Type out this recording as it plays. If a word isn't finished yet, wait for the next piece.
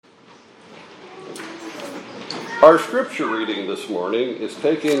Our scripture reading this morning is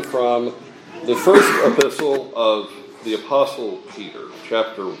taken from the first epistle of the Apostle Peter,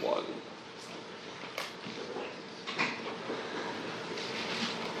 chapter 1.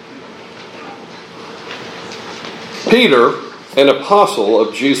 Peter, an apostle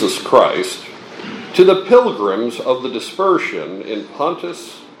of Jesus Christ, to the pilgrims of the Dispersion in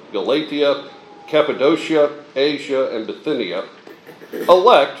Pontus, Galatia, Cappadocia, Asia, and Bithynia,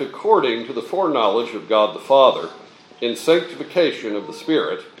 elect according to the foreknowledge of God the Father, in sanctification of the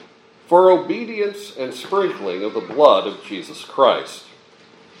Spirit, for obedience and sprinkling of the blood of Jesus Christ.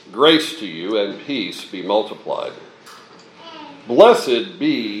 Grace to you and peace be multiplied. Blessed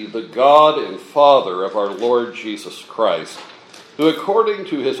be the God and Father of our Lord Jesus Christ, who according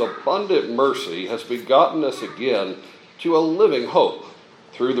to his abundant mercy has begotten us again to a living hope,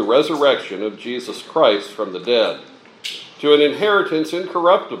 through the resurrection of Jesus Christ from the dead, to an inheritance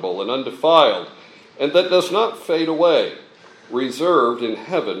incorruptible and undefiled, and that does not fade away, reserved in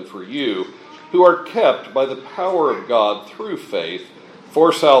heaven for you, who are kept by the power of God through faith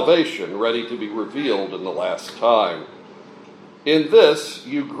for salvation, ready to be revealed in the last time. In this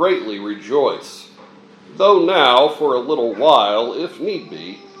you greatly rejoice, though now for a little while, if need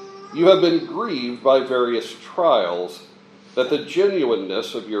be, you have been grieved by various trials, that the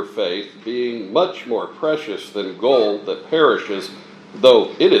genuineness of your faith, being much more precious than gold that perishes,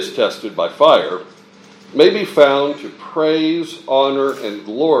 though it is tested by fire, may be found to praise, honor, and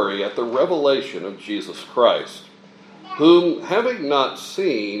glory at the revelation of Jesus Christ, whom, having not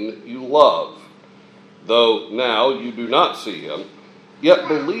seen, you love, though now you do not see him, yet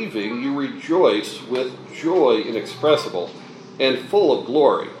believing you rejoice with joy inexpressible and full of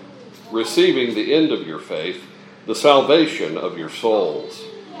glory, receiving the end of your faith, the salvation of your souls.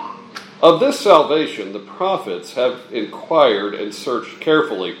 Of this salvation the prophets have inquired and searched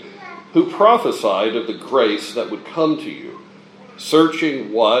carefully, who prophesied of the grace that would come to you,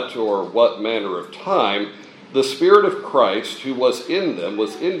 searching what or what manner of time the Spirit of Christ who was in them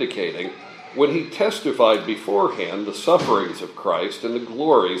was indicating when he testified beforehand the sufferings of Christ and the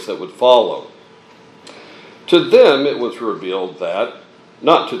glories that would follow. To them it was revealed that,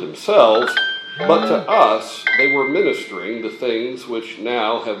 not to themselves, but to us they were ministering the things which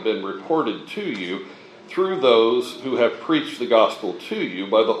now have been reported to you through those who have preached the gospel to you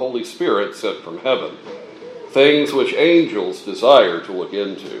by the Holy Spirit sent from heaven, things which angels desire to look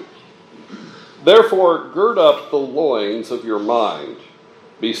into. Therefore gird up the loins of your mind,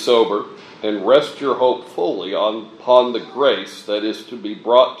 be sober, and rest your hope fully upon the grace that is to be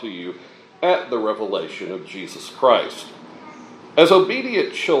brought to you at the revelation of Jesus Christ. As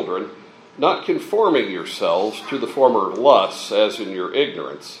obedient children, not conforming yourselves to the former lusts as in your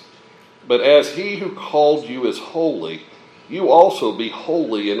ignorance, but as he who called you is holy, you also be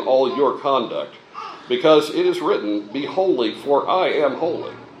holy in all your conduct, because it is written, be holy, for I am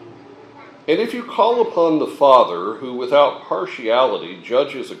holy. And if you call upon the Father, who without partiality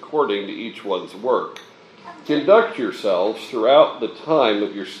judges according to each one's work, conduct yourselves throughout the time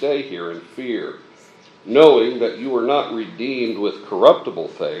of your stay here in fear, knowing that you were not redeemed with corruptible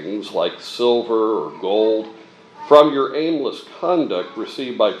things like silver or gold from your aimless conduct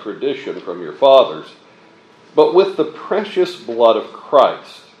received by tradition from your fathers, but with the precious blood of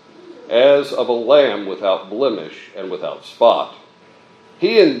Christ, as of a lamb without blemish and without spot.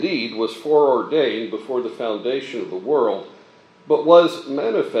 He indeed was foreordained before the foundation of the world, but was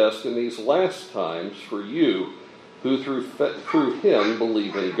manifest in these last times for you, who through him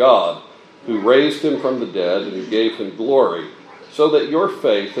believe in God, who raised him from the dead and gave him glory, so that your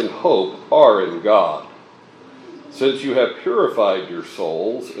faith and hope are in God. Since you have purified your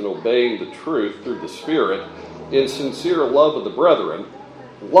souls in obeying the truth through the Spirit, in sincere love of the brethren,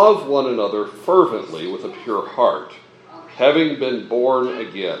 love one another fervently with a pure heart, having been born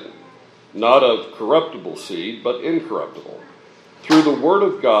again, not of corruptible seed, but incorruptible, through the word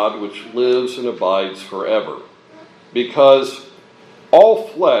of God which lives and abides forever. Because all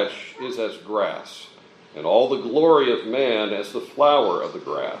flesh is as grass, and all the glory of man as the flower of the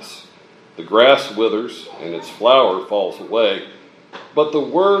grass. The grass withers, and its flower falls away, but the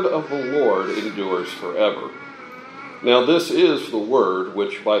word of the Lord endures forever. Now this is the word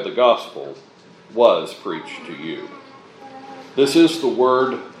which by the gospel was preached to you. This is the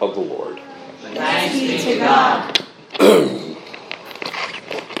word of the Lord. Thanks be to God.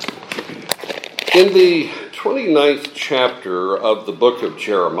 In the 29th chapter of the book of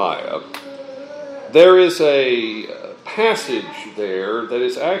Jeremiah, there is a passage there that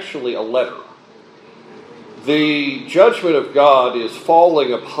is actually a letter. The judgment of God is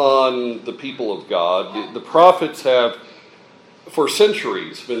falling upon the people of God. The prophets have, for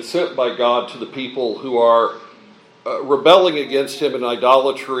centuries, been sent by God to the people who are rebelling against him in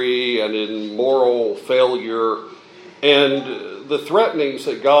idolatry and in moral failure. And the threatenings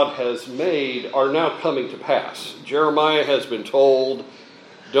that God has made are now coming to pass. Jeremiah has been told,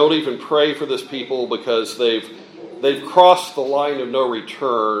 don't even pray for this people because they've crossed the line of no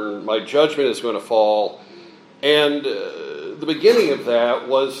return. My judgment is going to fall. And the beginning of that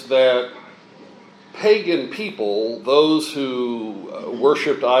was that pagan people, those who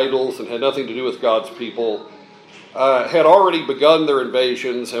worshipped idols and had nothing to do with God's people, had already begun their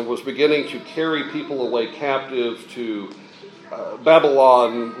invasions and was beginning to carry people away captive to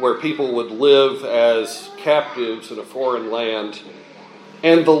Babylon, where people would live as captives in a foreign land.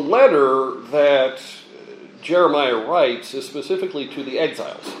 And the letter that Jeremiah writes is specifically to the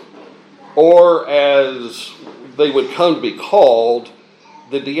exiles, or as they would come to be called,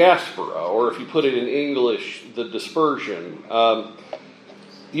 the Diaspora, or if you put it in English, the Dispersion.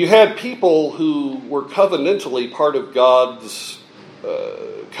 You had people who were covenantally part of God's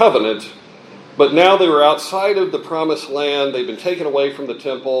covenant, but now they were outside of the promised land. They've been taken away from the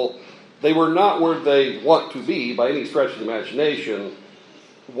temple. They were not where they want to be by any stretch of the imagination.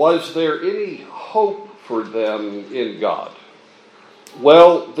 Was there any hope for them in God?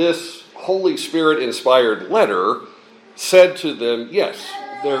 Well, this Holy Spirit-inspired letter said to them, yes,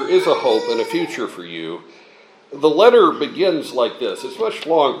 there is a hope and a future for you. The letter begins like this. It's much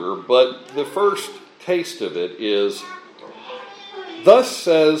longer, but the first taste of it is, thus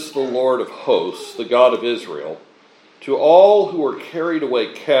says the Lord of hosts, the God of Israel, to all who are carried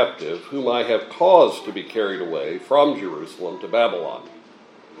away captive, whom I have caused to be carried away from Jerusalem to Babylon.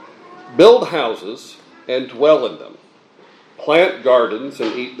 Build houses and dwell in them. Plant gardens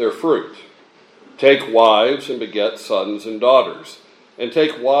and eat their fruit. Take wives and beget sons and daughters. And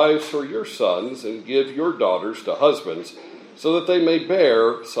take wives for your sons and give your daughters to husbands, so that they may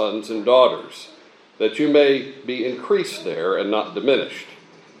bear sons and daughters, that you may be increased there and not diminished.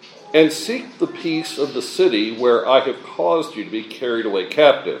 And seek the peace of the city where I have caused you to be carried away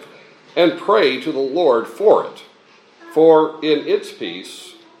captive, and pray to the Lord for it. For in its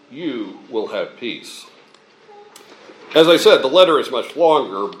peace you will have peace. As I said, the letter is much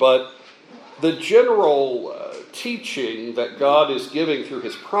longer, but the general teaching that God is giving through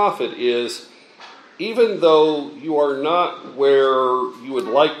his prophet is, even though you are not where you would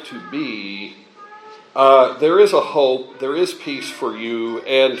like to be, there is a hope, there is peace for you,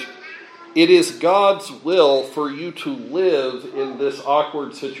 and it is God's will for you to live in this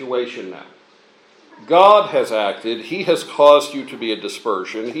awkward situation now. God has acted. He has caused you to be a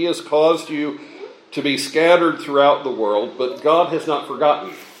dispersion. He has caused you to be scattered throughout the world, but God has not forgotten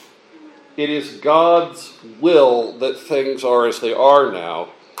you. It is God's will that things are as they are now.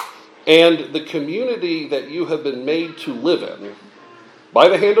 And the community that you have been made to live in, by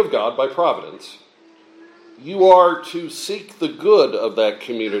the hand of God, by providence, you are to seek the good of that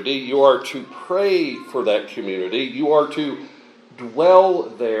community. You are to pray for that community. You are to dwell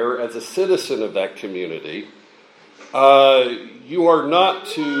there as a citizen of that community. You are not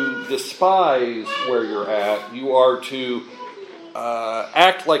to despise where you're at. You are to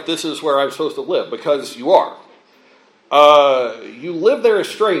act like this is where I'm supposed to live, because you are. You live there as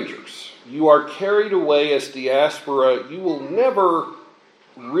strangers. You are carried away as diaspora. You will never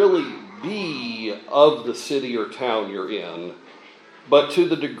really be of the city or town you're in. But to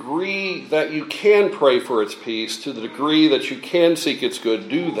the degree that you can pray for its peace, to the degree that you can seek its good,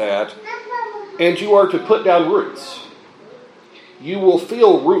 do that. And you are to put down roots. You will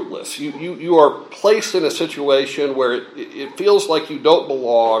feel rootless. You are placed in a situation where it feels like you don't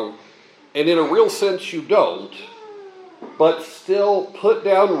belong, and in a real sense you don't, but still put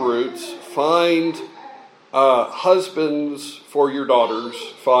down roots, find husbands for your daughters,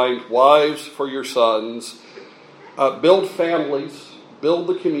 find wives for your sons, build families, build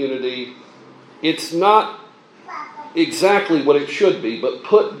the community. It's not exactly what it should be, but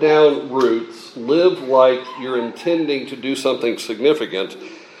put down roots, live like you're intending to do something significant,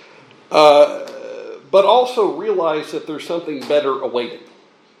 but also realize that there's something better awaiting.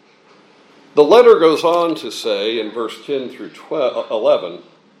 The letter goes on to say in verse 10 through 11,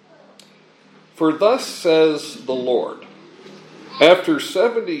 for thus says the Lord, after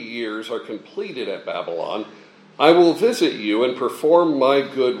 70 years are completed at Babylon, I will visit you and perform my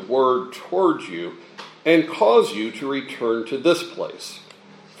good word towards you, and cause you to return to this place.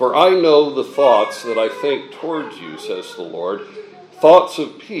 For I know the thoughts that I think towards you, says the Lord, thoughts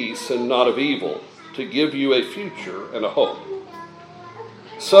of peace and not of evil, to give you a future and a hope.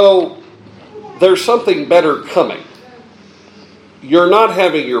 So, there's something better coming. You're not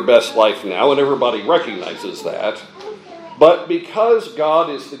having your best life now, and everybody recognizes that. But because God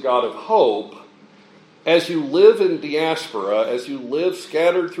is the God of hope, as you live in diaspora, as you live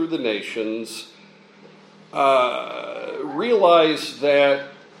scattered through the nations, realize that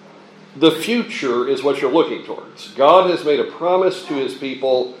the future is what you're looking towards. God has made a promise to his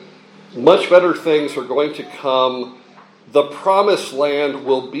people. Much better things are going to come. The promised land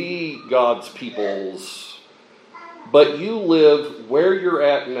will be God's people's. But you live where you're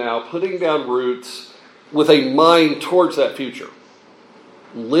at now, putting down roots with a mind towards that future.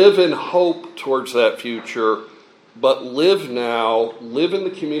 Live in hope towards that future, but live now, live in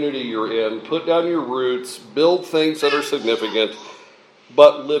the community you're in, put down your roots, build things that are significant,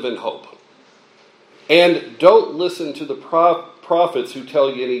 but live in hope. And don't listen to the prophets who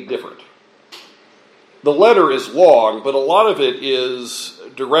tell you any different. The letter is long, but a lot of it is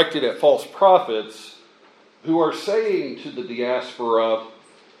directed at false prophets who are saying to the diaspora,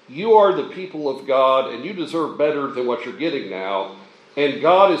 you are the people of God and you deserve better than what you're getting now, and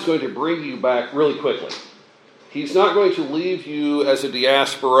God is going to bring you back really quickly. He's not going to leave you as a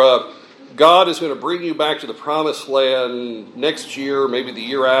diaspora. God is going to bring you back to the promised land next year, maybe the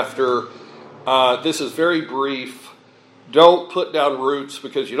year after. This is very brief. Don't put down roots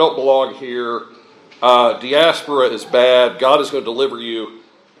because you don't belong here. Diaspora is bad. God is going to deliver you.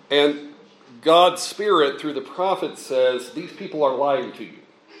 And God's Spirit, through the prophet, says, these people are lying to you.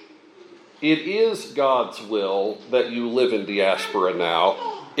 It is God's will that you live in diaspora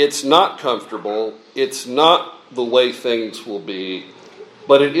now. It's not comfortable. It's not the way things will be.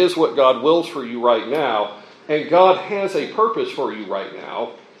 But it is what God wills for you right now. And God has a purpose for you right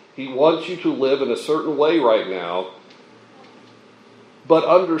now. He wants you to live in a certain way right now. But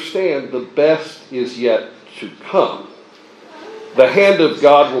understand, the best is yet to come. The hand of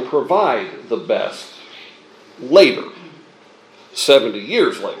God will provide the best later, 70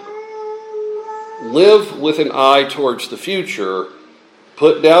 years later. Live with an eye towards the future.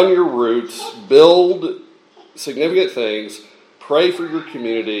 Put down your roots. Build significant things. Pray for your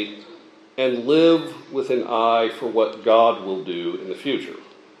community. And live with an eye for what God will do in the future.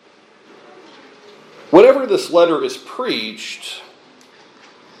 Whenever this letter is preached,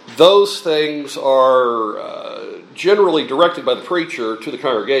 those things are generally directed by the preacher to the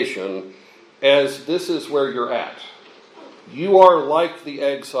congregation as this is where you're at. You are like the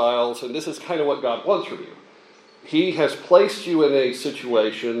exiles, and this is kind of what God wants from you. He has placed you in a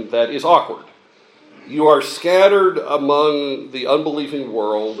situation that is awkward. You are scattered among the unbelieving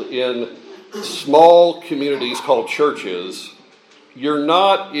world in small communities called churches. You're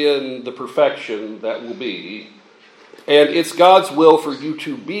not in the perfection that will be. And it's God's will for you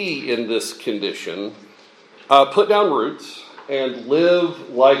to be in this condition. Put down roots and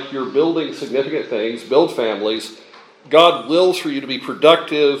live like you're building significant things, build families. God wills for you to be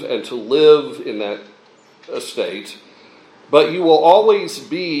productive and to live in that estate. But you will always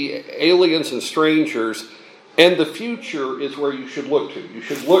be aliens and strangers, and the future is where you should look to. You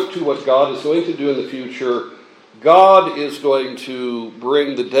should look to what God is going to do in the future. God is going to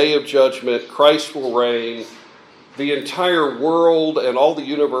bring the day of judgment. Christ will reign. The entire world and all the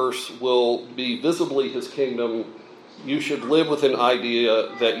universe will be visibly his kingdom. You should live with an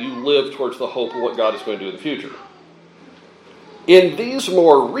idea that you live towards the hope of what God is going to do in the future. In these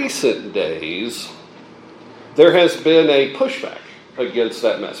more recent days, there has been a pushback against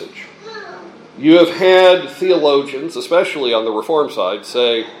that message. You have had theologians, especially on the Reform side,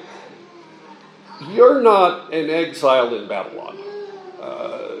 say, you're not an exile in Babylon.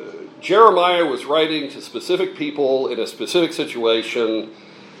 Jeremiah was writing to specific people in a specific situation,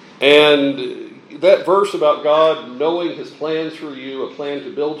 and that verse about God knowing his plans for you, a plan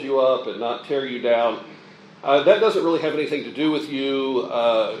to build you up and not tear you down, that doesn't really have anything to do with you.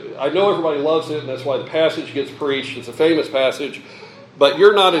 I know everybody loves it, and that's why the passage gets preached. It's a famous passage, but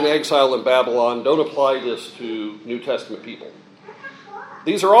you're not in exile in Babylon. Don't apply this to New Testament people.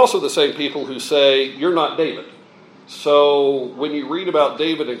 These are also the same people who say, you're not David. So when you read about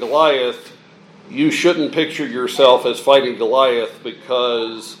David and Goliath, you shouldn't picture yourself as fighting Goliath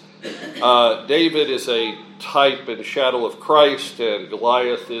because David is a type and shadow of Christ, and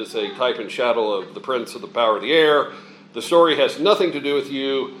Goliath is a type and shadow of the prince of the power of the air. The story has nothing to do with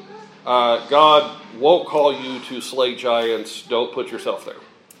you. God won't call you to slay giants. Don't put yourself there.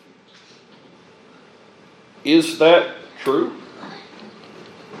 Is that true?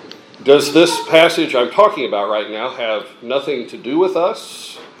 Does this passage I'm talking about right now have nothing to do with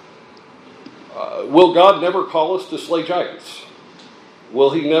us? Will God never call us to slay giants? Will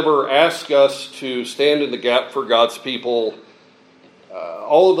he never ask us to stand in the gap for God's people?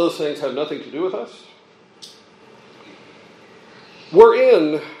 All of those things have nothing to do with us. We're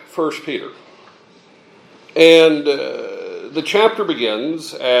in 1 Peter. And the chapter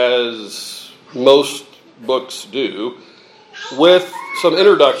begins, as most books do, with some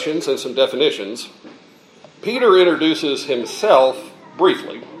introductions and some definitions. Peter introduces himself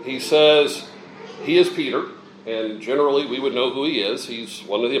briefly. He says he is Peter, and generally we would know who he is. He's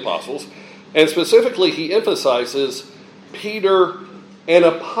one of the apostles. And specifically, he emphasizes Peter, an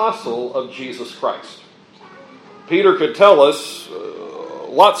apostle of Jesus Christ. Peter could tell us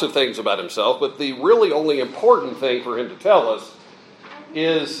lots of things about himself, but the really only important thing for him to tell us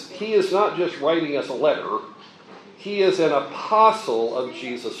is he is not just writing us a letter, he is an apostle of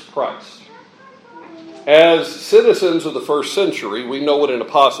Jesus Christ. As citizens of the first century, we know what an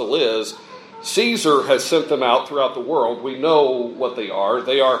apostle is. Caesar has sent them out throughout the world. We know what they are.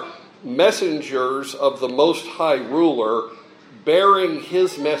 They are messengers of the Most High Ruler, bearing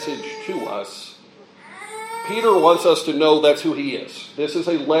his message to us. Peter wants us to know that's who he is. This is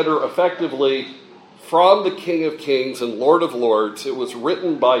a letter effectively from the King of Kings and Lord of Lords. It was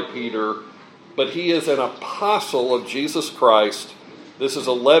written by Peter, but he is an apostle of Jesus Christ. This is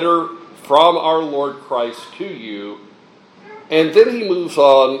a letter from our Lord Christ to you. And then he moves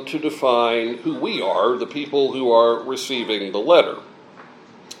on to define who we are, the people who are receiving the letter.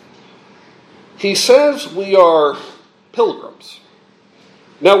 He says we are pilgrims.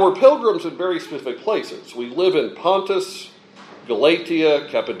 Now, we're pilgrims in very specific places. We live in Pontus, Galatia,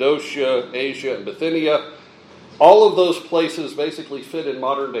 Cappadocia, Asia, and Bithynia. All of those places basically fit in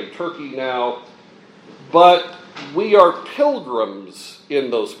modern-day Turkey now. But we are pilgrims in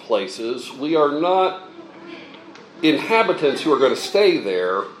those places. We are not inhabitants who are going to stay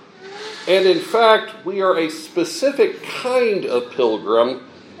there. And in fact, we are a specific kind of pilgrim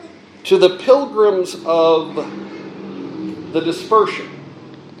to the pilgrims of the Dispersion.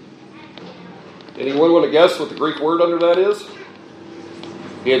 Anyone want to guess what the Greek word under that is?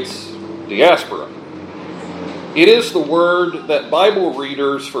 It's Diaspora. It is the word that Bible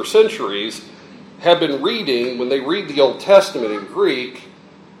readers for centuries have been reading when they read the Old Testament in Greek,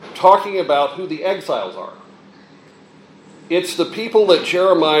 talking about who the exiles are. It's the people that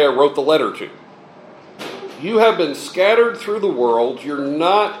Jeremiah wrote the letter to. You have been scattered through the world. You're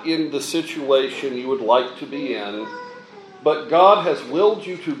not in the situation you would like to be in, but God has willed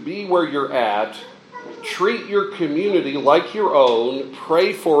you to be where you're at. Treat your community like your own.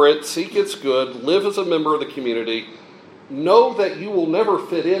 Pray for it. Seek its good. Live as a member of the community. Know that you will never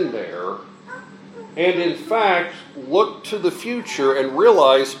fit in there. And in fact, look to the future and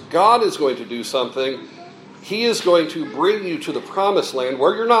realize God is going to do something. He is going to bring you to the promised land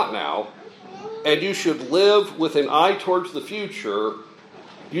where you're not now. And you should live with an eye towards the future.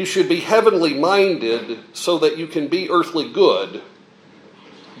 You should be heavenly minded so that you can be earthly good.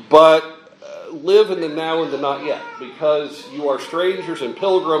 But live in the now and the not yet, because you are strangers and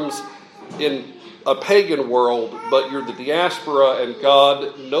pilgrims in a pagan world, but you're the diaspora, and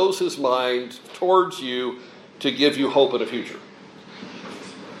God knows his mind towards you to give you hope and a future.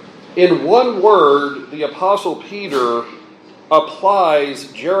 In one word, the Apostle Peter applies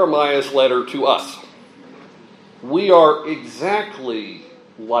Jeremiah's letter to us. We are exactly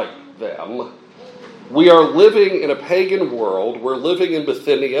like them. We are living in a pagan world. We're living in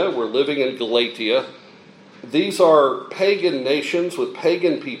Bithynia. We're living in Galatia. These are pagan nations with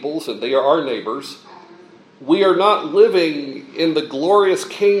pagan peoples, and they are our neighbors. We are not living in the glorious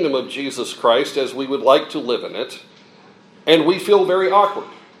kingdom of Jesus Christ as we would like to live in it, and we feel very awkward.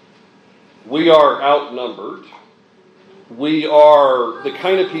 We are outnumbered. We are the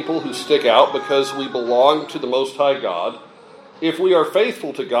kind of people who stick out because we belong to the Most High God. If we are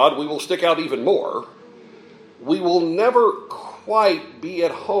faithful to God, we will stick out even more. We will never quite be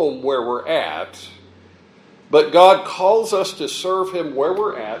at home where we're at, but God calls us to serve him where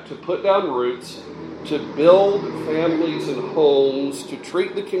we're at, to put down roots, to build families and homes, to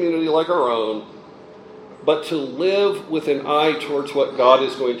treat the community like our own, but to live with an eye towards what God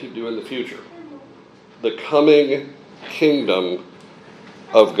is going to do in the future. The coming kingdom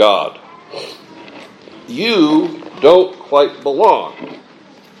of God. You don't quite belong.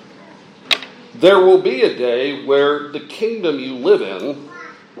 There will be a day where the kingdom you live in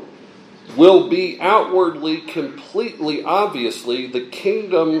will be outwardly, completely, obviously, the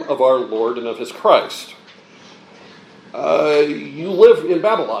kingdom of our Lord and of his Christ. You live in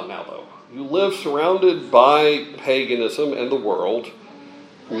Babylon now, though. You live surrounded by paganism and the world.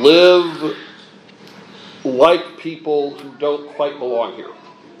 Live like people who don't quite belong here.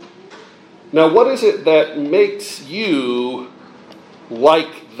 Now, what is it that makes you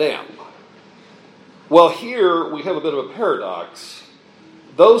like them? Well, here we have a bit of a paradox.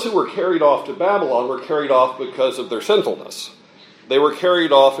 Those who were carried off to Babylon were carried off because of their sinfulness. They were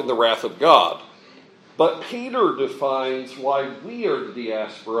carried off in the wrath of God. But Peter defines why we are the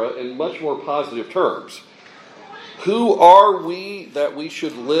diaspora in much more positive terms. Who are we that we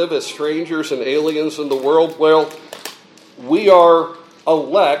should live as strangers and aliens in the world? Well, we are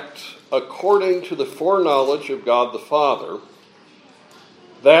elect according to the foreknowledge of God the Father.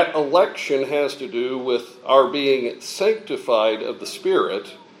 That election has to do with our being sanctified of the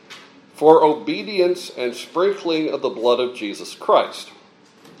Spirit for obedience and sprinkling of the blood of Jesus Christ.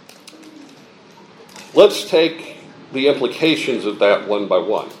 Let's take the implications of that one by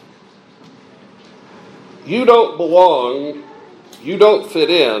one. You don't belong, you don't fit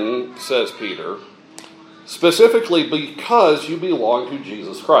in, says Peter, specifically because you belong to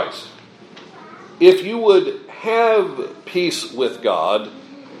Jesus Christ. If you would have peace with God,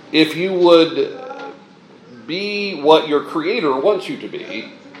 if you would be what your Creator wants you to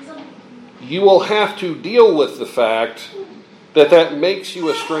be, you will have to deal with the fact that that makes you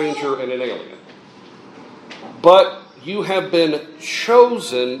a stranger and an alien. But you have been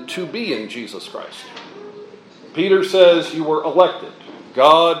chosen to be in Jesus Christ. Peter says you were elected.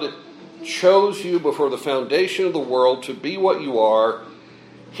 God chose you before the foundation of the world to be what you are.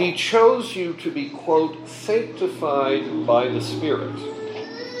 He chose you to be, quote, sanctified by the Spirit.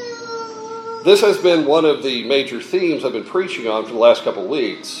 This has been one of the major themes I've been preaching on for the last couple of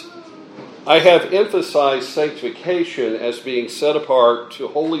weeks. I have emphasized sanctification as being set apart to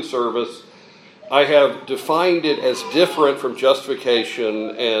holy service. I have defined it as different from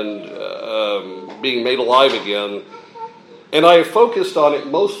justification and being made alive again. And I have focused on it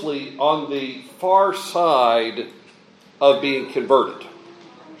mostly on the far side of being converted.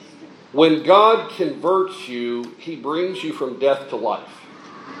 When God converts you, He brings you from death to life.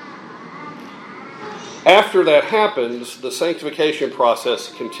 After that happens, the sanctification process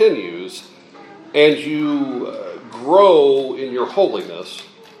continues, and you grow in your holiness.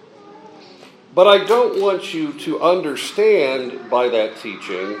 But I don't want you to understand by that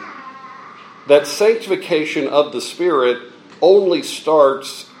teaching that sanctification of the Spirit only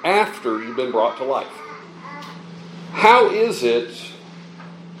starts after you've been brought to life. How is it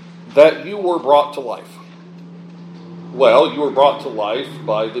that you were brought to life? Well, you were brought to life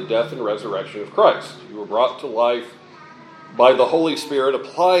by the death and resurrection of Christ. You were brought to life by the Holy Spirit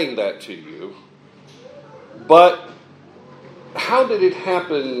applying that to you. But how did it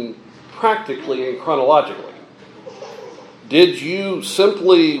happen practically and chronologically? Did you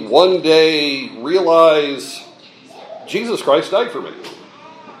simply one day realize Jesus Christ died for me?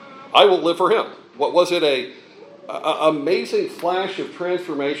 I will live for Him. What was it? An amazing flash of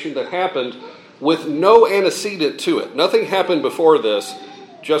transformation that happened with no antecedent to it. Nothing happened before this.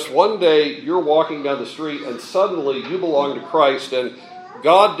 Just one day you're walking down the street and suddenly you belong to Christ, and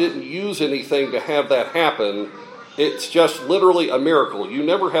God didn't use anything to have that happen. It's just literally a miracle. You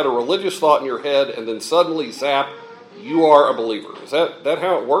never had a religious thought in your head, and then suddenly, zap, you are a believer. Is that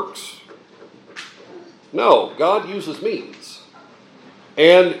how it works? No, God uses means.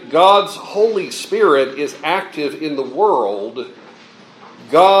 And God's Holy Spirit is active in the world.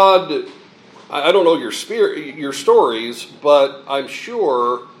 God, I don't know your stories, but I'm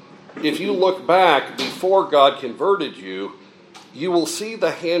sure if you look back before God converted you, you will see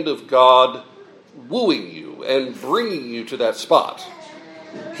the hand of God wooing you and bringing you to that spot.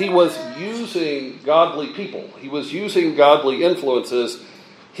 He was using godly people. He was using godly influences.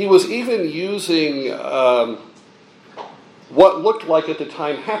 He was even using what looked like at the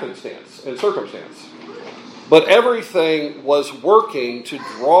time happenstance and circumstance. But everything was working to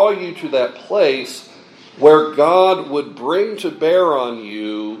draw you to that place where God would bring to bear on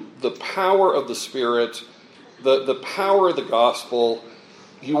you the power of the Spirit, the power of the gospel.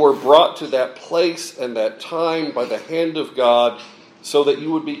 You were brought to that place and that time by the hand of God so that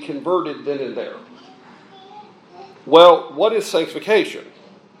you would be converted then and there. Well, what is sanctification?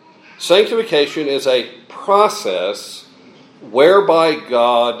 Sanctification is a process whereby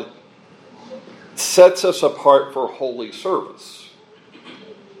God sets us apart for holy service.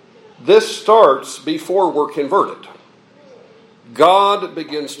 This starts before we're converted. God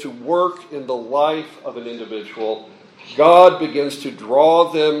begins to work in the life of an individual. God begins to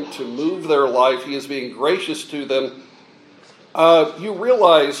draw them to move their life. He is being gracious to them. You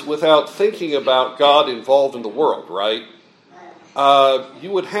realize without thinking about God involved in the world, right? You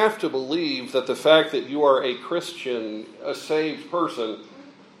would have to believe that the fact that you are a Christian, a saved person,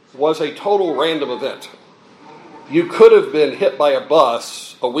 was a total random event. You could have been hit by a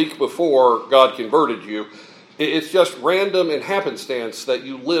bus a week before God converted you. It's just random and happenstance that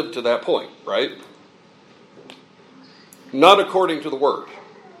you lived to that point, right? Not according to the Word.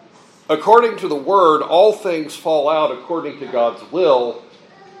 According to the Word, all things fall out according to God's will.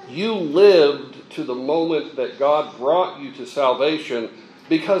 You lived to the moment that God brought you to salvation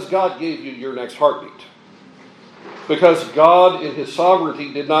because God gave you your next heartbeat. Because God, in His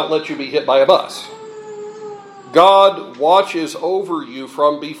sovereignty, did not let you be hit by a bus. God watches over you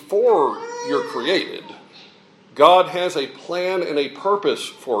from before you're created. God has a plan and a purpose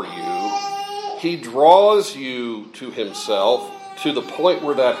for you. He draws you to Himself to the point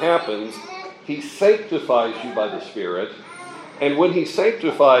where that happens. He sanctifies you by the Spirit. And when He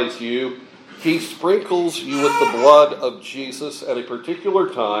sanctifies you, He sprinkles you with the blood of Jesus at a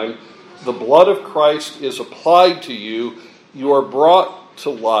particular time. The blood of Christ is applied to you. You are brought to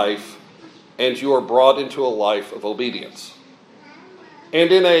life, and you are brought into a life of obedience.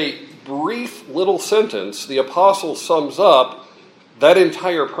 And in a brief little sentence, the apostle sums up that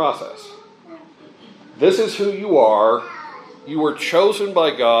entire process. This is who you are. You were chosen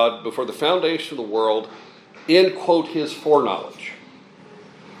by God before the foundation of the world in, quote, His foreknowledge.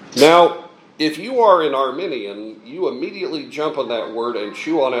 Now, if you are an Arminian, you immediately jump on that word and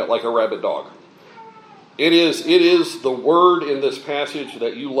chew on it like a rabid dog. It is the word in this passage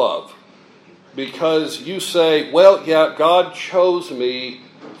that you love. Because you say, well, yeah, God chose me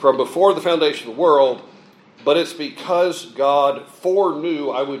from before the foundation of the world, but it's because God foreknew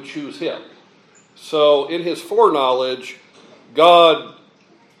I would choose Him. So in His foreknowledge, God,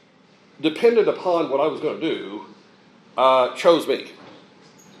 dependent upon what I was going to do, chose me.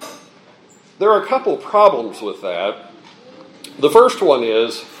 There are a couple problems with that. The first one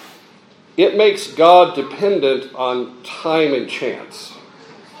is, it makes God dependent on time and chance.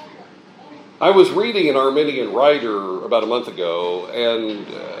 I was reading an Arminian writer about a month ago,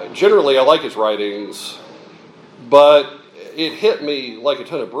 and generally I like his writings, but it hit me like a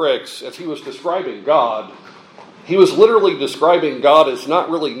ton of bricks as he was describing God. He was literally describing God as not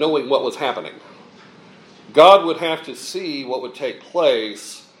really knowing what was happening. God would have to see what would take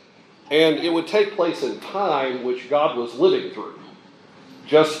place, and it would take place in time which God was living through,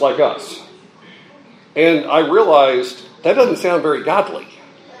 just like us. And I realized that doesn't sound very godly.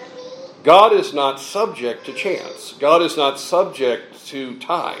 God is not subject to chance. God is not subject to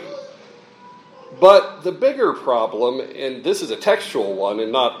time. But the bigger problem, and this is a textual one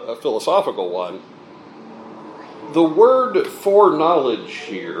and not a philosophical one, the word foreknowledge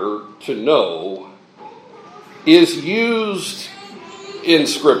here, to know, is used in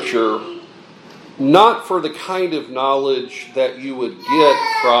Scripture not for the kind of knowledge that you would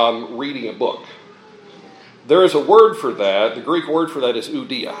get from reading a book. There is a word for that. The Greek word for that is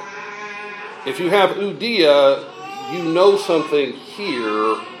oudeia. If you have oudeia, you know something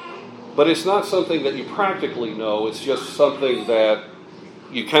here, but it's not something that you practically know. It's just something that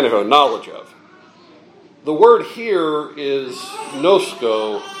you kind of have knowledge of. The word here is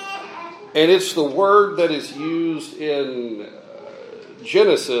nosko, and it's the word that is used in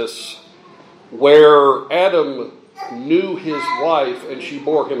Genesis where Adam knew his wife and she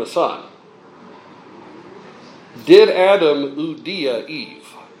bore him a son. Did Adam oudeia Eve?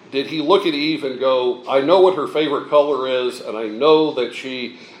 Did he look at Eve and go, I know what her favorite color is, and I know that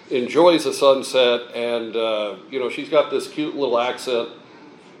she enjoys the sunset, and she's got this cute little accent?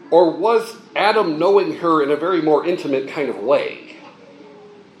 Or was Adam knowing her in a very more intimate kind of way?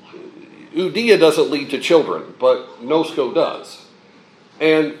 Oudeia doesn't lead to children, but nosko does.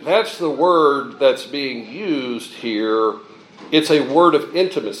 And that's the word that's being used here. It's a word of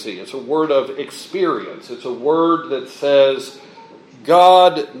intimacy. It's a word of experience. It's a word that says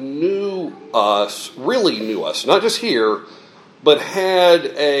God knew us, really knew us, not just here, but had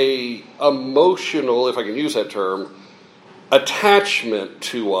a emotional, if I can use that term, attachment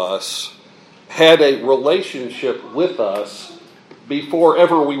to us, had a relationship with us before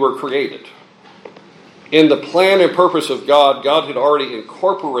ever we were created. In the plan and purpose of God, God had already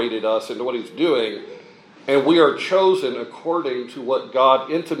incorporated us into what He's doing, and we are chosen according to what God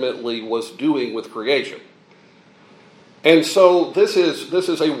intimately was doing with creation. And so this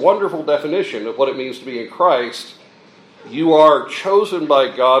is a wonderful definition of what it means to be in Christ. You are chosen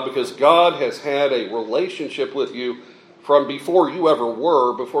by God because God has had a relationship with you from before you ever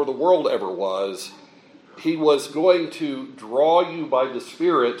were, before the world ever was. He was going to draw you by the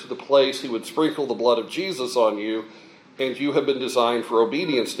Spirit to the place He would sprinkle the blood of Jesus on you, and you have been designed for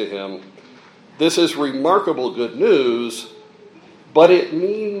obedience to Him. This is remarkable good news, but it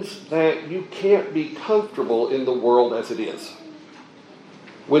means that you can't be comfortable in the world as it is.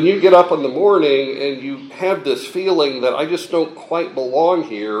 When you get up in the morning and you have this feeling that I just don't quite belong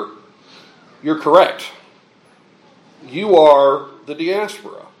here, you're correct. You are the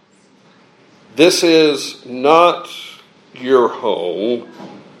diaspora. This is not your home.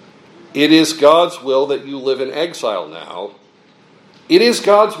 It is God's will that you live in exile now It is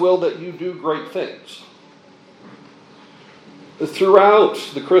God's will that you do great things. Throughout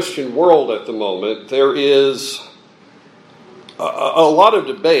the Christian world at the moment, there is a lot of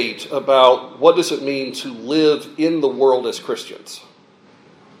debate about what does it mean to live in the world as Christians.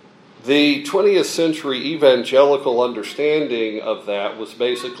 The 20th century evangelical understanding of that was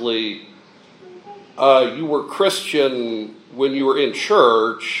basically you were Christian when you were in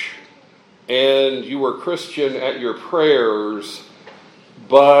church, and you were Christian at your prayers,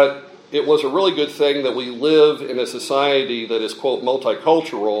 but it was a really good thing that we live in a society that is, quote,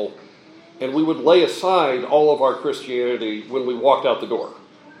 multicultural, and we would lay aside all of our Christianity when we walked out the door.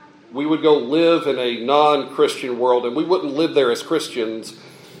 We would go live in a non-Christian world, and we wouldn't live there as Christians.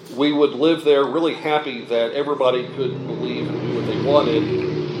 We would live there really happy that everybody could believe and do what they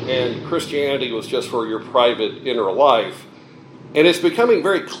wanted, and Christianity was just for your private inner life. And it's becoming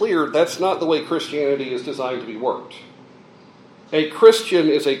very clear that's not the way Christianity is designed to be worked. A Christian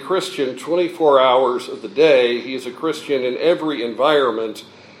is a Christian 24 hours of the day. He is a Christian in every environment.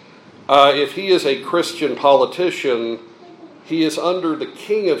 If he is a Christian politician, he is under the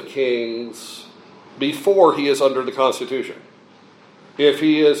King of Kings before he is under the Constitution. If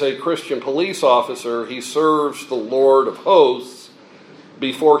he is a Christian police officer, he serves the Lord of hosts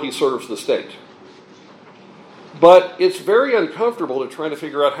before he serves the state. But it's very uncomfortable to try to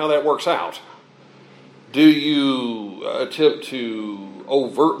figure out how that works out. Do you attempt to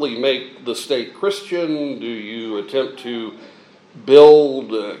overtly make the state Christian? Do you attempt to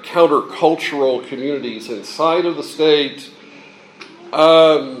build countercultural communities inside of the state?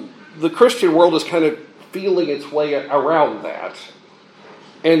 The Christian world is kind of feeling its way around that.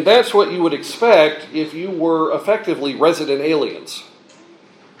 And that's what you would expect if you were effectively resident aliens.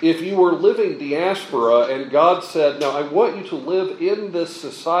 If you were living diaspora and God said, now I want you to live in this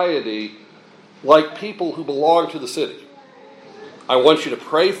society like people who belong to the city. I want you to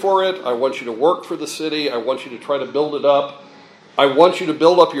pray for it. I want you to work for the city. I want you to try to build it up. I want you to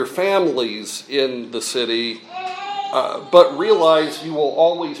build up your families in the city, but realize you will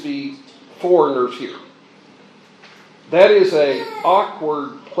always be foreigners here. That is an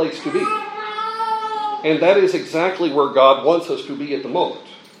awkward place to be. And that is exactly where God wants us to be at the moment.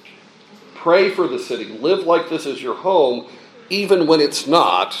 Pray for the city. Live like this is your home, even when it's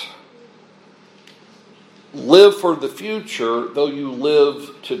not. Live for the future, though you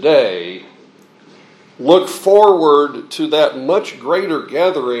live today. Look forward to that much greater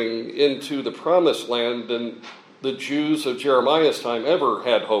gathering into the promised land than the Jews of Jeremiah's time ever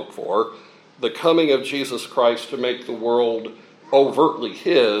had hope for. The coming of Jesus Christ to make the world overtly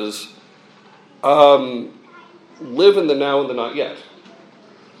his. Live in the now and the not yet.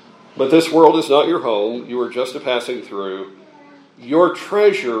 But this world is not your home. You are just a passing through. Your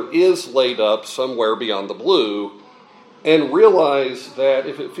treasure is laid up somewhere beyond the blue. And realize that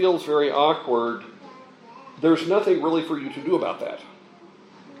if it feels very awkward, there's nothing really for you to do about that.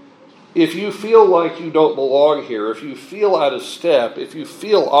 If you feel like you don't belong here, if you feel out of step, if you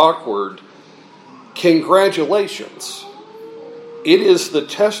feel awkward, congratulations. It is the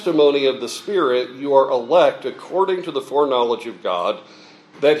testimony of the Spirit you are elect according to the foreknowledge of God,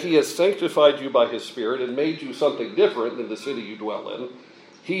 that he has sanctified you by his Spirit and made you something different than the city you dwell in.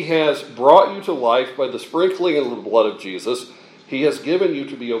 He has brought you to life by the sprinkling of the blood of Jesus. He has given you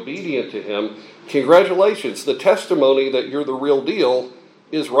to be obedient to him. Congratulations. The testimony that you're the real deal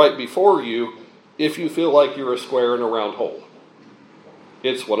is right before you if you feel like you're a square in a round hole.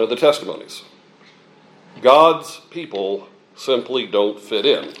 It's one of the testimonies. God's people simply don't fit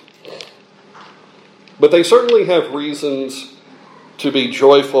in. But they certainly have reasons to be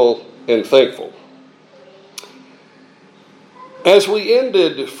joyful and thankful. As we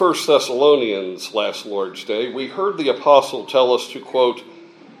ended 1 Thessalonians last Lord's Day, we heard the apostle tell us to, quote,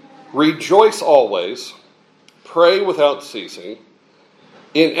 rejoice always, pray without ceasing,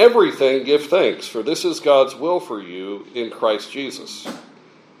 in everything give thanks, for this is God's will for you in Christ Jesus.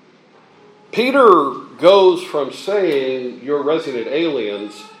 Peter goes from saying you're resident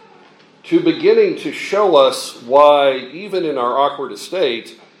aliens to beginning to show us why, even in our awkward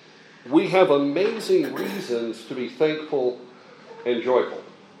estate, we have amazing reasons to be thankful and joyful.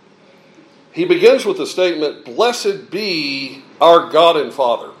 He begins with the statement, blessed be our God and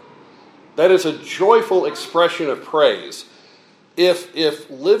Father. That is a joyful expression of praise. If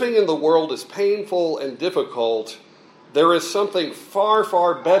living in the world is painful and difficult, there is something far,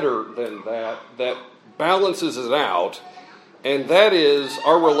 far better than that balances it out, and that is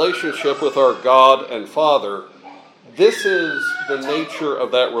our relationship with our God and Father. This is the nature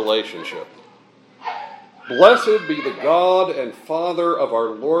of that relationship. Blessed be the God and Father of our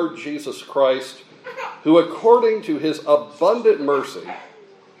Lord Jesus Christ, who according to his abundant mercy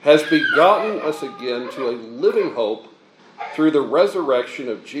has begotten us again to a living hope through the resurrection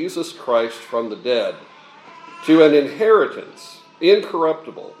of Jesus Christ from the dead, to an inheritance,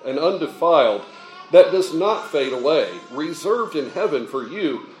 incorruptible and undefiled, that does not fade away, reserved in heaven for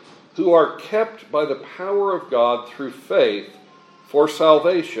you, who are kept by the power of God through faith for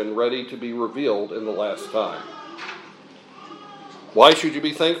salvation ready to be revealed in the last time. Why should you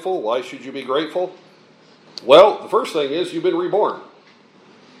be thankful? Why should you be grateful? Well, the first thing is you've been reborn.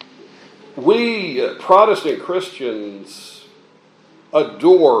 We Protestant Christians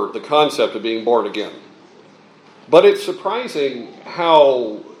adore the concept of being born again. But it's surprising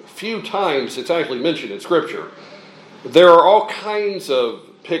how few times it's actually mentioned in Scripture. There are all kinds of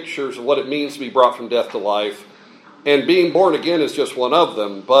pictures of what it means to be brought from death to life, and being born again is just one of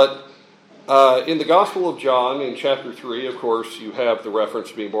them. But in the Gospel of John, in chapter 3, of course, you have the reference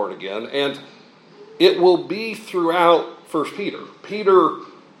to being born again, and it will be throughout 1 Peter. Peter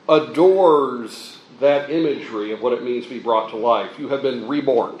adores that imagery of what it means to be brought to life. You have been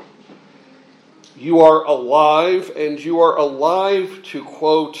reborn. You are alive, and you are alive to,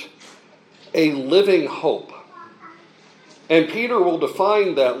 quote, a living hope. And Peter will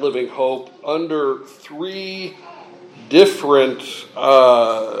define that living hope under three different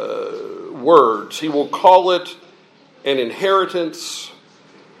words. He will call it an inheritance,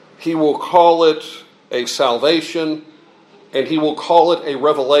 he will call it a salvation, and he will call it a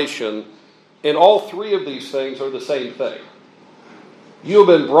revelation. And all three of these things are the same thing. You have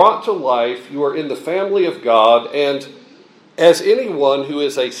been brought to life, you are in the family of God, and as anyone who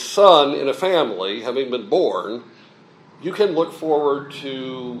is a son in a family, having been born, you can look forward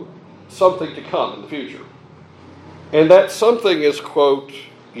to something to come in the future. And that something is, quote,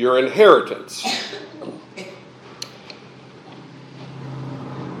 your inheritance.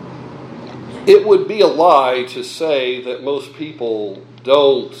 It would be a lie to say that most people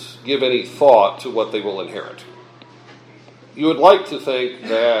don't give any thought to what they will inherit. You would like to think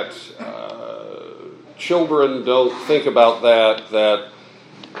that children don't think about that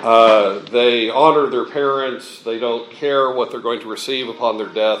they honor their parents, they don't care what they're going to receive upon their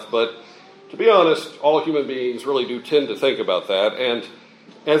death. But to be honest, all human beings really do tend to think about that. And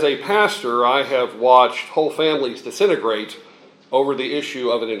as a pastor, I have watched whole families disintegrate over the issue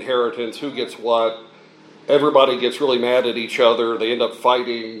of an inheritance, who gets what. Everybody gets really mad at each other. They end up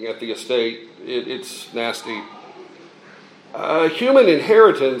fighting at the estate. It's nasty. Human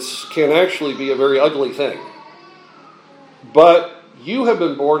inheritance can actually be a very ugly thing. But you have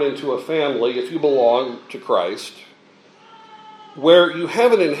been born into a family, if you belong to Christ, where you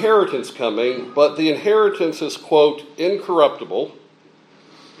have an inheritance coming, but the inheritance is, quote, incorruptible,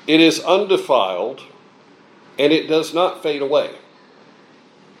 it is undefiled, and it does not fade away.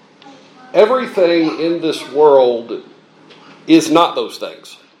 Everything in this world is not those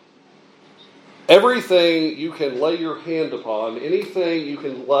things. Everything you can lay your hand upon, anything you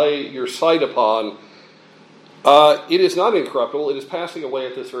can lay your sight upon, it is not incorruptible, it is passing away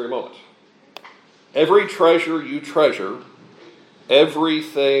at this very moment. Every treasure you treasure,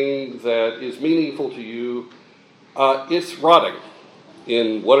 everything that is meaningful to you, it's rotting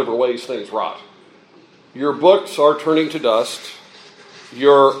in whatever ways things rot. Your books are turning to dust.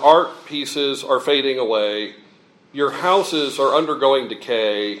 Your art pieces are fading away. Your houses are undergoing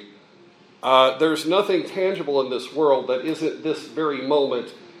decay. There's nothing tangible in this world that isn't this very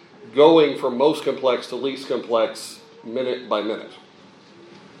moment going from most complex to least complex minute by minute.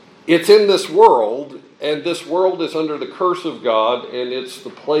 It's in this world, and this world is under the curse of God, and it's the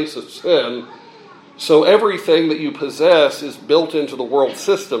place of sin. So everything that you possess is built into the world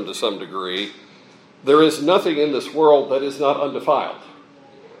system to some degree. There is nothing in this world that is not undefiled.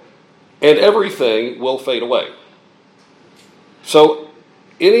 And everything will fade away. So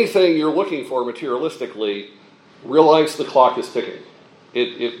anything you're looking for materialistically, realize the clock is ticking.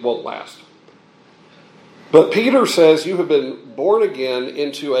 It won't last. But Peter says you have been born again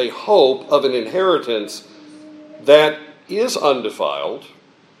into a hope of an inheritance that is undefiled,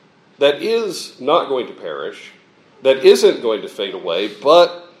 that is not going to perish, that isn't going to fade away,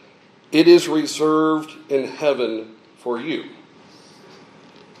 but it is reserved in heaven for you.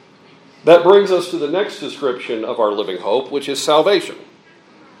 That brings us to the next description of our living hope, which is salvation.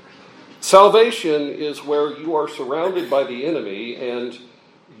 Salvation is where you are surrounded by the enemy and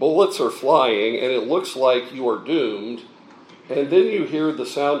bullets are flying and it looks like you are doomed, and then you hear the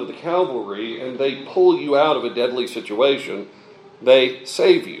sound of the cavalry and they pull you out of a deadly situation. They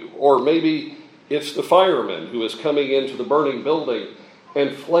save you. Or maybe it's the fireman who is coming into the burning building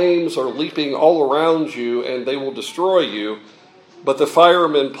and flames are leaping all around you and they will destroy you, but the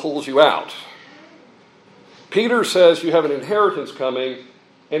fireman pulls you out. Peter says you have an inheritance coming,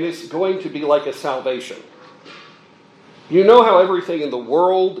 and it's going to be like a salvation. You know how everything in the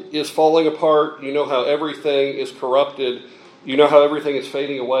world is falling apart. You know how everything is corrupted. You know how everything is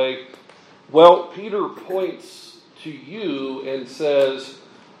fading away. Well, Peter points to you and says,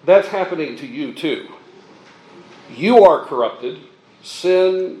 that's happening to you too. You are corrupted.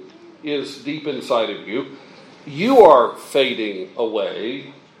 Sin is deep inside of you. You are fading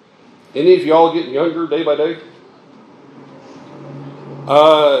away. Any of y'all getting younger day by day?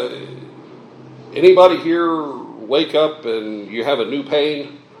 Anybody here wake up and you have a new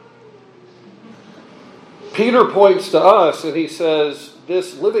pain? Peter points to us and he says,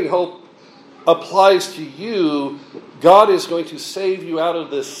 this living hope applies to you. God is going to save you out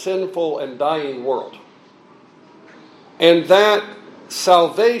of this sinful and dying world. And that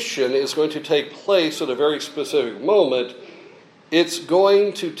salvation is going to take place at a very specific moment. It's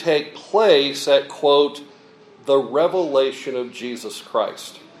going to take place at, quote, the revelation of Jesus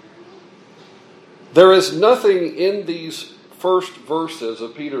Christ. There is nothing in these first verses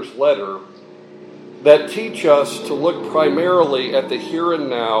of Peter's letter that teach us to look primarily at the here and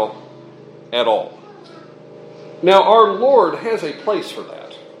now at all. Now, our Lord has a place for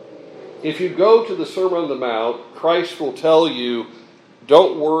that. If you go to the Sermon on the Mount, Christ will tell you,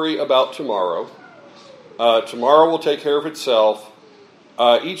 don't worry about tomorrow. Tomorrow will take care of itself.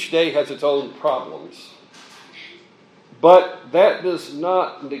 Each day has its own problems. But that does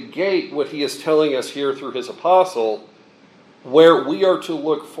not negate what he is telling us here through his apostle, where we are to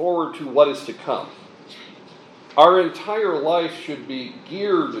look forward to what is to come. Our entire life should be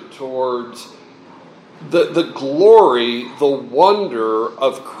geared towards the glory, the wonder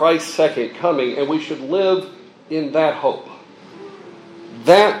of Christ's second coming, and we should live in that hope.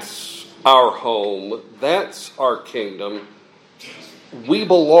 That's our home. That's our kingdom. We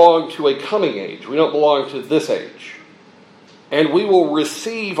belong to a coming age. We don't belong to this age. And we will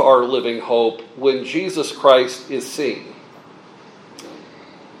receive our living hope when Jesus Christ is seen.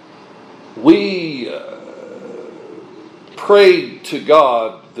 We prayed to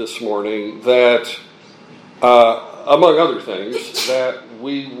God this morning that, among other things, that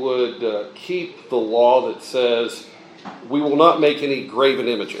we would keep the law that says we will not make any graven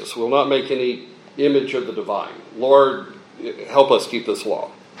images. We will not make any image of the divine. Lord, help us keep this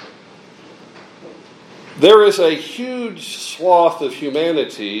law. There is a huge swath of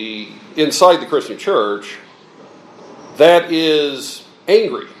humanity inside the Christian church that is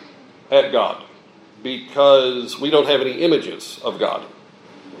angry at God because we don't have any images of God.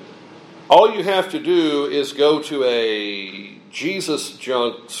 All you have to do is go to a Jesus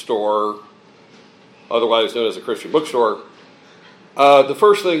junk store, otherwise known as a Christian bookstore. The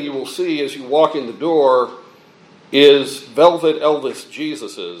first thing you will see as you walk in the door is velvet Elvis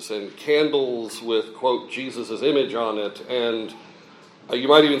Jesuses and candles with, quote, Jesus' image on it. And you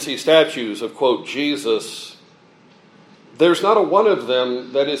might even see statues of, quote, Jesus. There's not a one of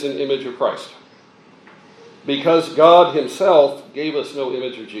them that is an image of Christ, because God himself gave us no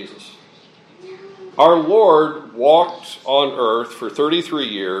image of Jesus. Our Lord walked on earth for 33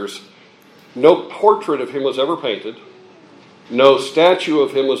 years. No portrait of him was ever painted. No statue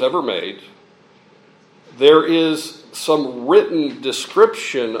of him was ever made. There is some written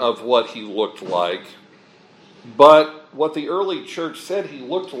description of what he looked like, but what the early church said he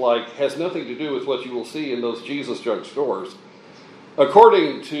looked like has nothing to do with what you will see in those Jesus junk stores.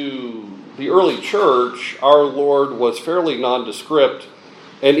 According to the early church, our Lord was fairly nondescript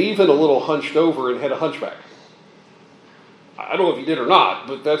and even a little hunched over and had a hunchback. I don't know if he did or not,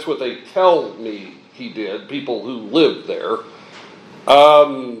 but that's what they tell me he did, people who lived there.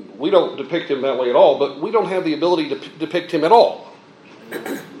 We don't depict him that way at all, but we don't have the ability to depict him at all.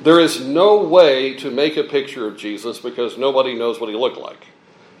 There is no way to make a picture of Jesus because nobody knows what he looked like.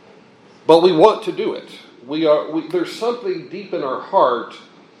 But we want to do it. There's something deep in our heart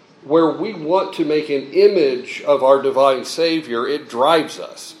where we want to make an image of our divine Savior. It drives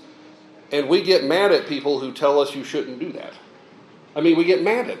us. And we get mad at people who tell us you shouldn't do that. I mean, we get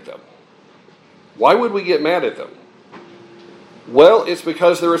mad at them. Why would we get mad at them? Well, it's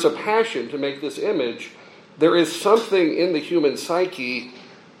because there is a passion to make this image. There is something in the human psyche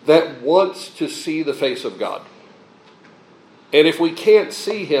that wants to see the face of God. And if we can't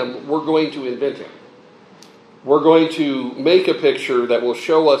see him, we're going to invent him. We're going to make a picture that will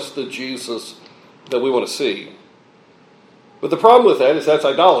show us the Jesus that we want to see. But the problem with that is that's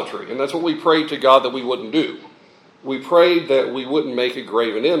idolatry, and that's what we prayed to God that we wouldn't do. We prayed that we wouldn't make a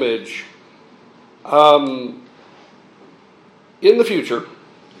graven image. In the future,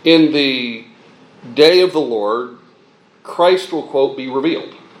 in the day of the Lord, Christ will, quote, be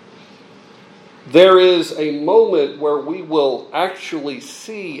revealed. There is a moment where we will actually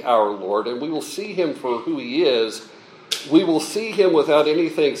see our Lord, and we will see him for who he is. We will see him without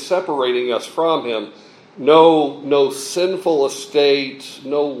anything separating us from him. No sinful estate,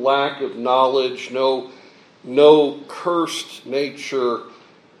 no lack of knowledge, no cursed nature.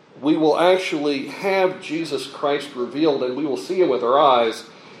 We will actually have Jesus Christ revealed, and we will see him with our eyes.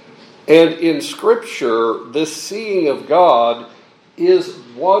 And in Scripture, this seeing of God is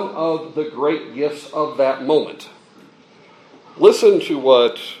one of the great gifts of that moment. Listen to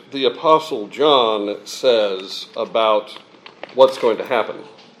what the Apostle John says about what's going to happen.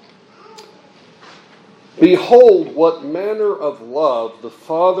 Behold, what manner of love the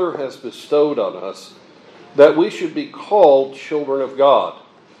Father has bestowed on us, that we should be called children of God.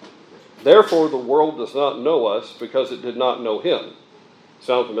 Therefore the world does not know us, because it did not know him.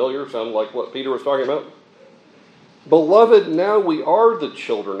 Sound familiar? Sound like what Peter was talking about? Beloved, now we are the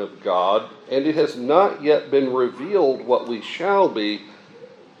children of God, and it has not yet been revealed what we shall be,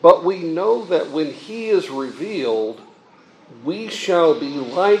 but we know that when he is revealed, we shall be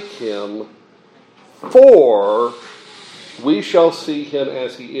like him, for we shall see him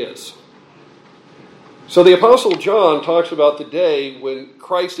as he is. So the Apostle John talks about the day when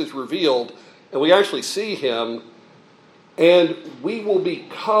Christ is revealed, and we actually see him, and we will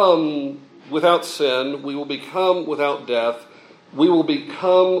become without sin, we will become without death, we will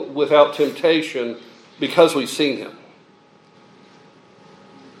become without temptation because we've seen him.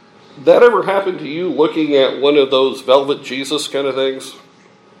 That ever happened to you looking at one of those velvet Jesus kind of things?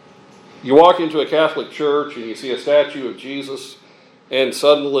 You walk into a Catholic church and you see a statue of Jesus, and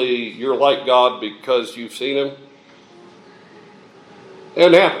suddenly you're like God because you've seen him? It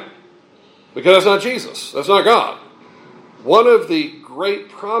didn't happen. Because that's not Jesus. That's not God. One of the great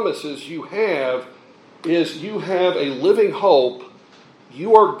promises you have is you have a living hope.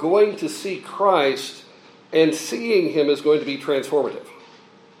 You are going to see Christ, and seeing him is going to be transformative.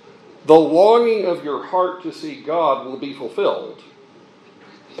 The longing of your heart to see God will be fulfilled.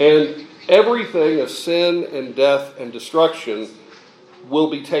 And everything of sin and death and destruction will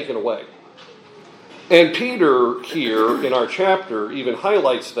be taken away. And Peter here in our chapter even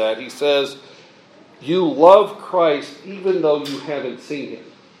highlights that. He says, you love Christ even though you haven't seen him.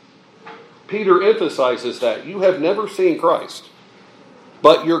 Peter emphasizes that. You have never seen Christ,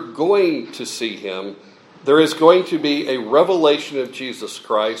 but you're going to see him. There is going to be a revelation of Jesus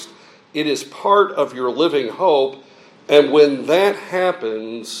Christ. It is part of your living hope. And when that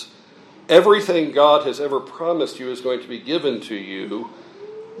happens, everything God has ever promised you is going to be given to you.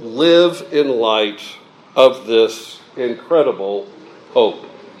 Live in light of this incredible hope.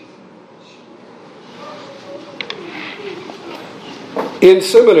 In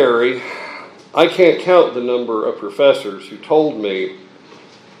seminary, I can't count the number of professors who told me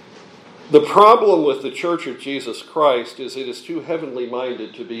the problem with the Church of Jesus Christ is it is too heavenly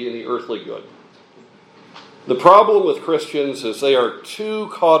minded to be any earthly good. The problem with Christians is they are too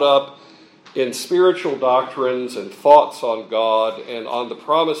caught up in spiritual doctrines and thoughts on God and on the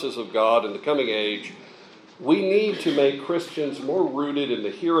promises of God in the coming age. We need to make Christians more rooted in the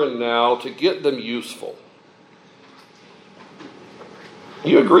here and now to get them useful.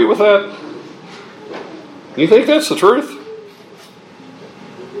 You agree with that? You think that's the truth?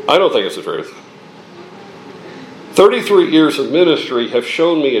 I don't think it's the truth. 33 years of ministry have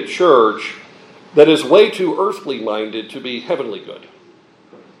shown me a church that is way too earthly minded to be heavenly good.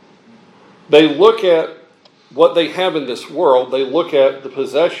 They look at what they have in this world, they look at the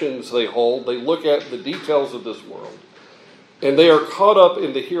possessions they hold, they look at the details of this world, and they are caught up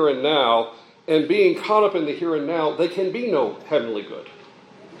in the here and now, and being caught up in the here and now, they can be no heavenly good.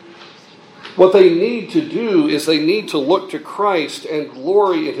 What they need to do is they need to look to Christ and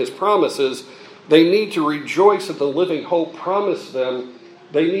glory in his promises. They need to rejoice at the living hope promised them.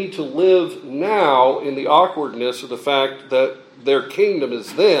 They need to live now in the awkwardness of the fact that their kingdom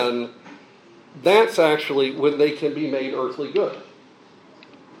is then. That's actually when they can be made earthly good.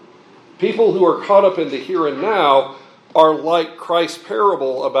 People who are caught up in the here and now are like Christ's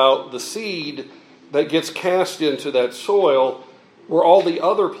parable about the seed that gets cast into that soil where all the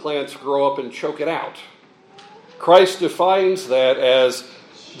other plants grow up and choke it out. Christ defines that as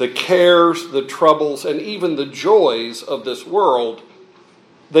the cares, the troubles, and even the joys of this world.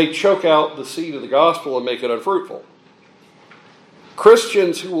 They choke out the seed of the gospel and make it unfruitful.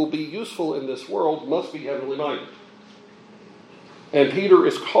 Christians who will be useful in this world must be heavenly minded. And Peter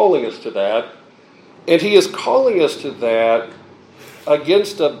is calling us to that. And he is calling us to that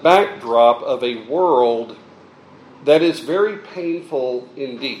against a backdrop of a world that is very painful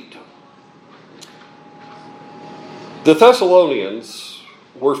indeed. The Thessalonians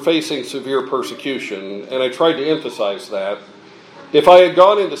were facing severe persecution, and I tried to emphasize that. If I had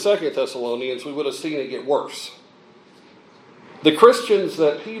gone into 2 Thessalonians, we would have seen it get worse. The Christians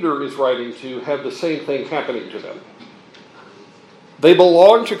that Peter is writing to have the same thing happening to them. They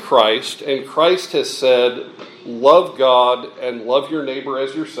belong to Christ, and Christ has said, love God and love your neighbor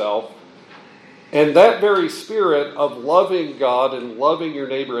as yourself. And that very spirit of loving God and loving your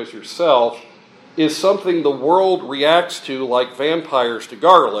neighbor as yourself is something the world reacts to like vampires to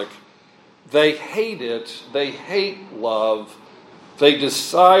garlic. They hate it. They hate love. They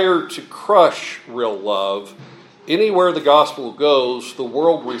desire to crush real love. Anywhere the gospel goes, the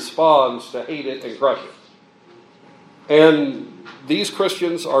world responds to hate it and crush it. And these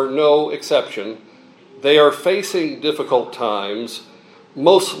Christians are no exception. They are facing difficult times.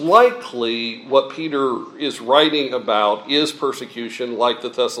 Most likely, what Peter is writing about is persecution like the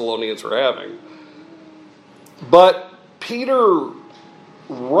Thessalonians are having. But Peter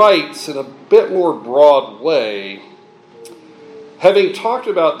writes in a bit more broad way, having talked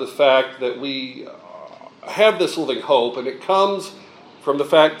about the fact that we have this living hope, and it comes from the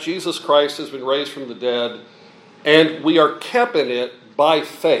fact Jesus Christ has been raised from the dead, and we are kept in it by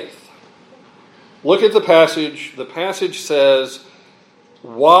faith. Look at the passage. The passage says,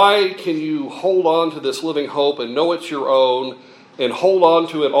 why can you hold on to this living hope and know it's your own and hold on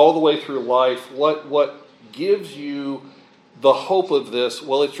to it all the way through life? What gives you the hope of this?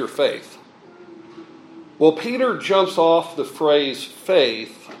 Well, it's your faith. Well, Peter jumps off the phrase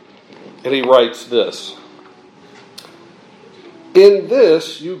faith and he writes this. In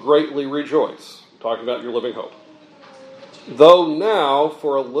this you greatly rejoice. Talking about your living hope. Though now,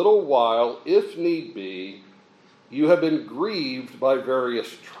 for a little while, if need be, you have been grieved by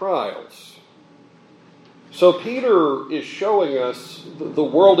various trials. So Peter is showing us the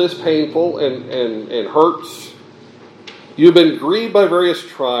world is painful and hurts. You've been grieved by various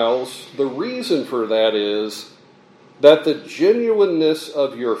trials. The reason for that is that the genuineness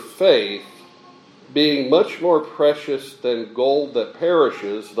of your faith, being much more precious than gold that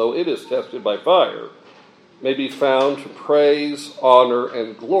perishes, though it is tested by fire, may be found to praise, honor,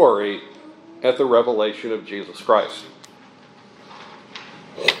 and glory at the revelation of Jesus Christ.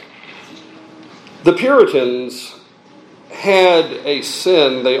 The Puritans had a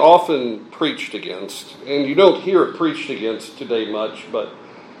sin they often preached against, and you don't hear it preached against today much, but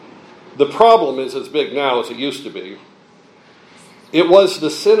the problem is as big now as it used to be. It was the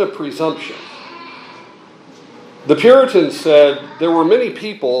sin of presumption. The Puritans said there were many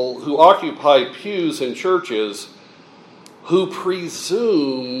people who occupied pews in churches who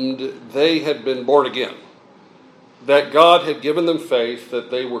presumed they had been born again, that God had given them faith,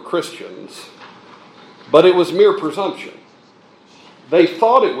 that they were Christians, but it was mere presumption. They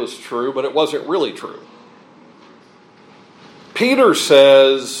thought it was true, but it wasn't really true. Peter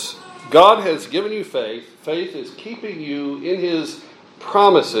says, God has given you faith. Faith is keeping you in his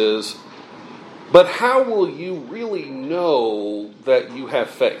promises, but how will you really know that you have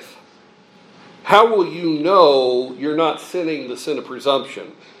faith? How will you know you're not sinning the sin of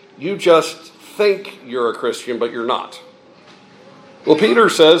presumption? You just think you're a Christian, but you're not. Well, Peter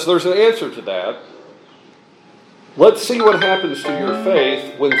says there's an answer to that. Let's see what happens to your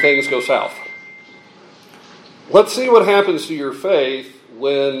faith when things go south. Let's see what happens to your faith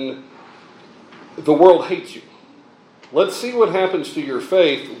when the world hates you. Let's see what happens to your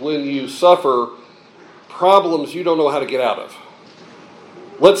faith when you suffer problems you don't know how to get out of.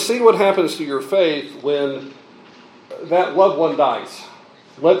 Let's see what happens to your faith when that loved one dies.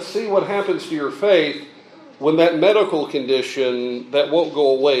 Let's see what happens to your faith when that medical condition that won't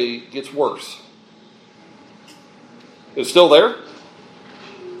go away gets worse. Is it still there?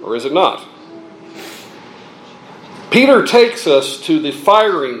 Or is it not? Peter takes us to the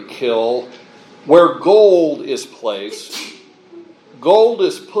firing kiln where gold is placed. Gold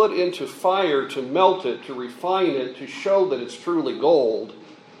is put into fire to melt it, to refine it, to show that it's truly gold.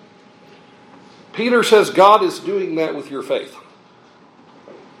 Peter says God is doing that with your faith.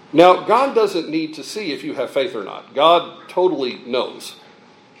 Now, God doesn't need to see if you have faith or not. God totally knows.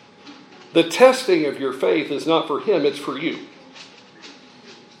 The testing of your faith is not for him, it's for you.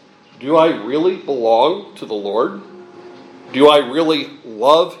 Do I really belong to the Lord? Do I really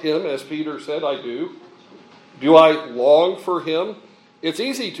love him, as Peter said I do? Do I long for him? It's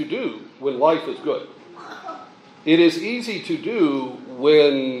easy to do when life is good. It is easy to do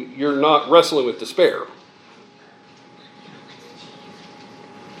when you're not wrestling with despair.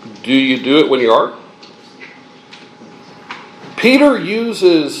 Do you do it when you are? Peter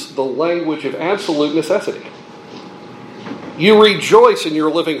uses the language of absolute necessity. You rejoice in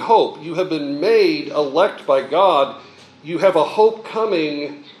your living hope. You have been made elect by God. you have a hope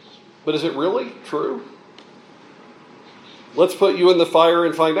coming, but is it really true? Let's put you in the fire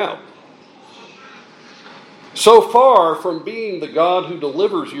and find out. So far from being the God who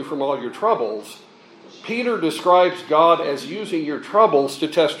delivers you from all your troubles, Peter describes God as using your troubles to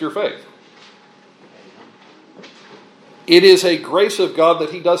test your faith. It is a grace of God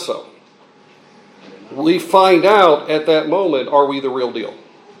that he does so. We find out at that moment, are we the real deal?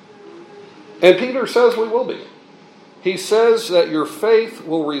 And Peter says we will be. He says that your faith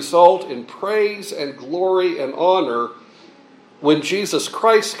will result in praise and glory and honor when Jesus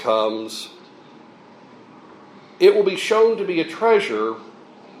Christ comes. It will be shown to be a treasure.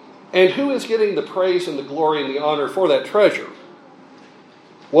 And who is getting the praise and the glory and the honor for that treasure?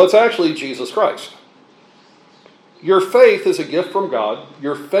 Well, it's actually Jesus Christ. Your faith is a gift from God.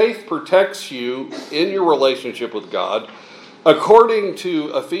 Your faith protects you in your relationship with God. According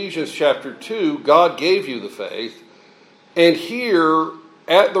to Ephesians chapter 2, God gave you the faith. And here,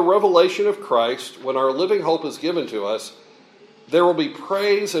 at the revelation of Christ, when our living hope is given to us, there will be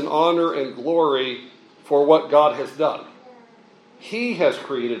praise and honor and glory for what God has done. He has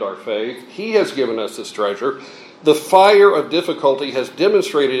created our faith. He has given us this treasure. The fire of difficulty has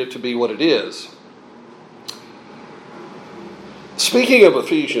demonstrated it to be what it is. Speaking of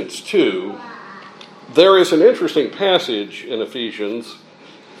Ephesians 2, there is an interesting passage in Ephesians.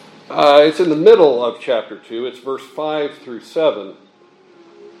 It's in the middle of chapter 2. It's verse 5 through 7.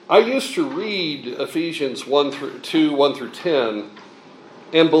 I used to read Ephesians 1 through 10,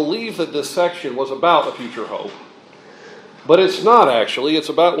 and believe that this section was about a future hope. But it's not actually. It's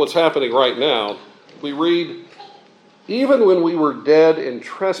about what's happening right now. We read, even when we were dead in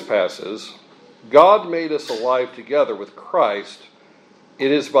trespasses, God made us alive together with Christ.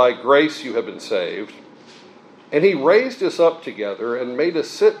 It is by grace you have been saved. And he raised us up together and made us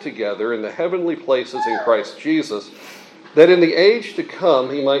sit together in the heavenly places in Christ Jesus, that in the age to come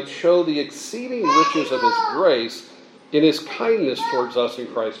he might show the exceeding riches of his grace in his kindness towards us in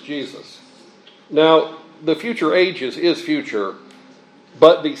Christ Jesus. Now, the future ages is future,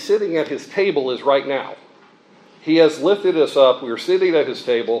 but the sitting at his table is right now. He has lifted us up. We're sitting at his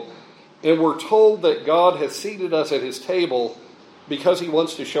table, and we're told that God has seated us at his table because he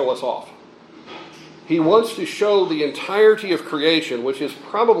wants to show us off. He wants to show the entirety of creation, which is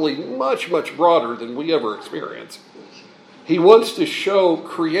probably much, much broader than we ever experience. He wants to show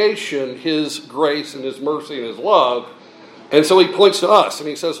creation his grace and his mercy and his love. And so he points to us and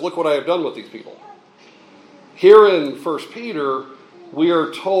he says, look what I have done with these people. Here in 1 Peter, we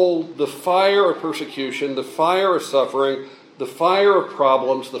are told the fire of persecution, the fire of suffering, the fire of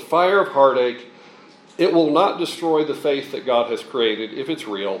problems, the fire of heartache, it will not destroy the faith that God has created if it's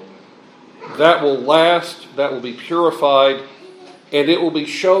real. That will last, that will be purified, and it will be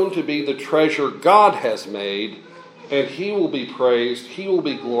shown to be the treasure God has made, and he will be praised, he will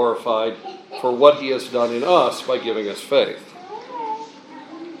be glorified for what he has done in us by giving us faith.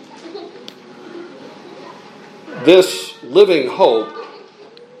 This living hope,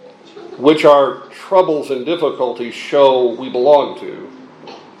 which our troubles and difficulties show we belong to,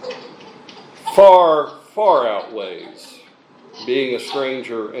 far, far outweighs being a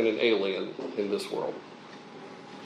stranger and an alien in this world.